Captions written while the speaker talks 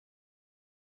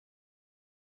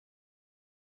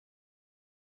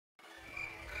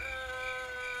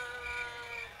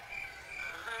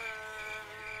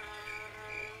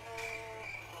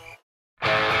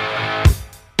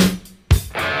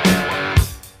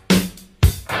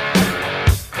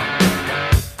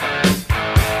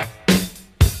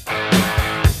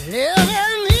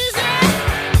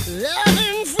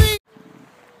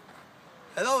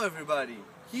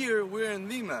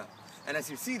And as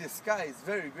you see, the sky is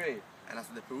very gray, and as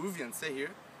the Peruvians say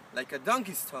here, like a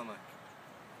donkey's stomach.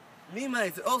 Lima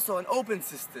is also an open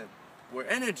system, where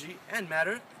energy and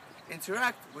matter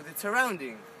interact with its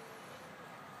surrounding.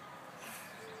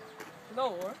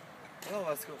 Hello, Or. Hello,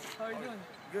 Vasco. How are you doing?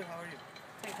 Good, how are you?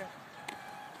 Take care.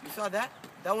 You saw that?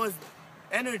 That was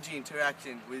energy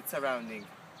interaction with its surrounding.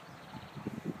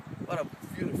 What a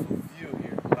beautiful view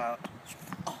here. Wow.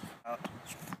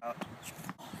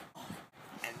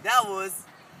 And that was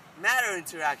matter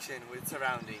interaction with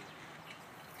surrounding.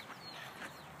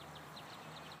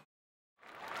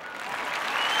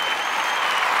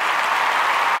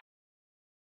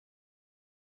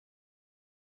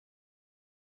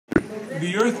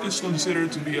 The Earth is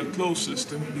considered to be a closed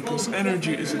system because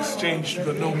energy is exchanged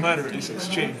but no matter is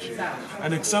exchanged.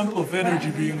 An example of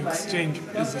energy being exchanged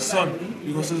is the sun,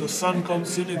 because as the sun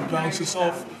comes in it bounces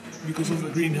off because of the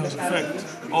greenhouse effect,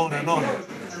 on and on.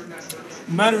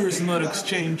 Matter is not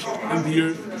exchanged in the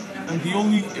Earth, and the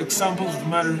only examples of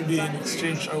matter being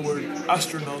exchanged are where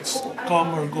astronauts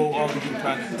come or go out of the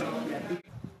planet.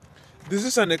 This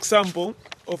is an example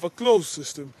of a closed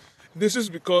system. This is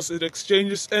because it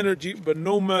exchanges energy but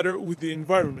no matter with the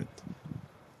environment.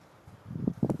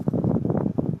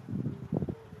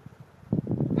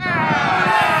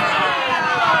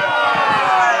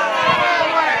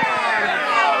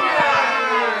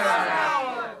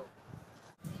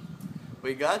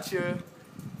 We got you.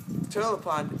 Turtle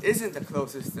Pond isn't a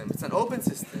closed system, it's an open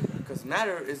system because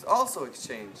matter is also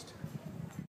exchanged.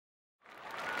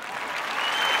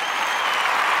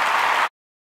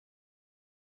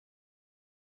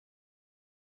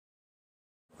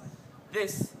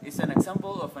 This is an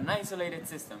example of an isolated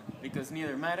system because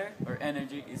neither matter or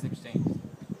energy is exchanged.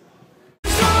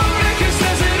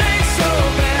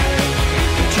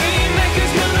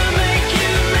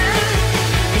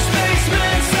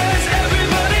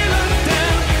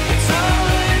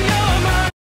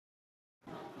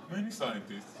 Many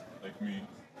scientists, like me,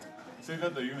 say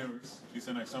that the universe is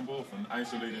an example of an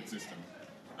isolated system.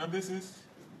 And this is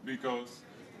because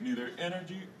neither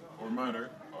energy or matter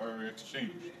are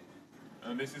exchanged.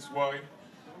 And this is why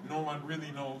no one really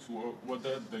knows what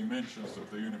the dimensions of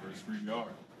the universe really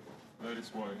are. That is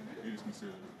why it is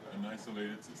considered an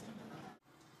isolated system.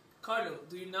 Carlo,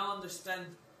 do you now understand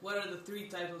what are the three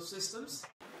types of systems?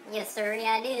 Yes, sir,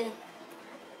 yeah, I do.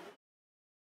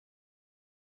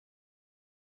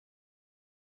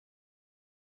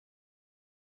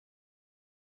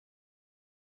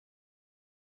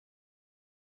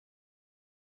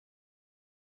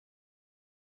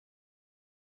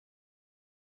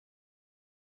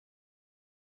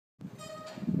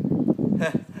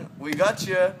 We got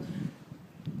you.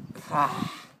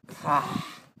 Ha,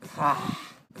 ha, ha,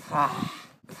 ha,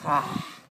 ha.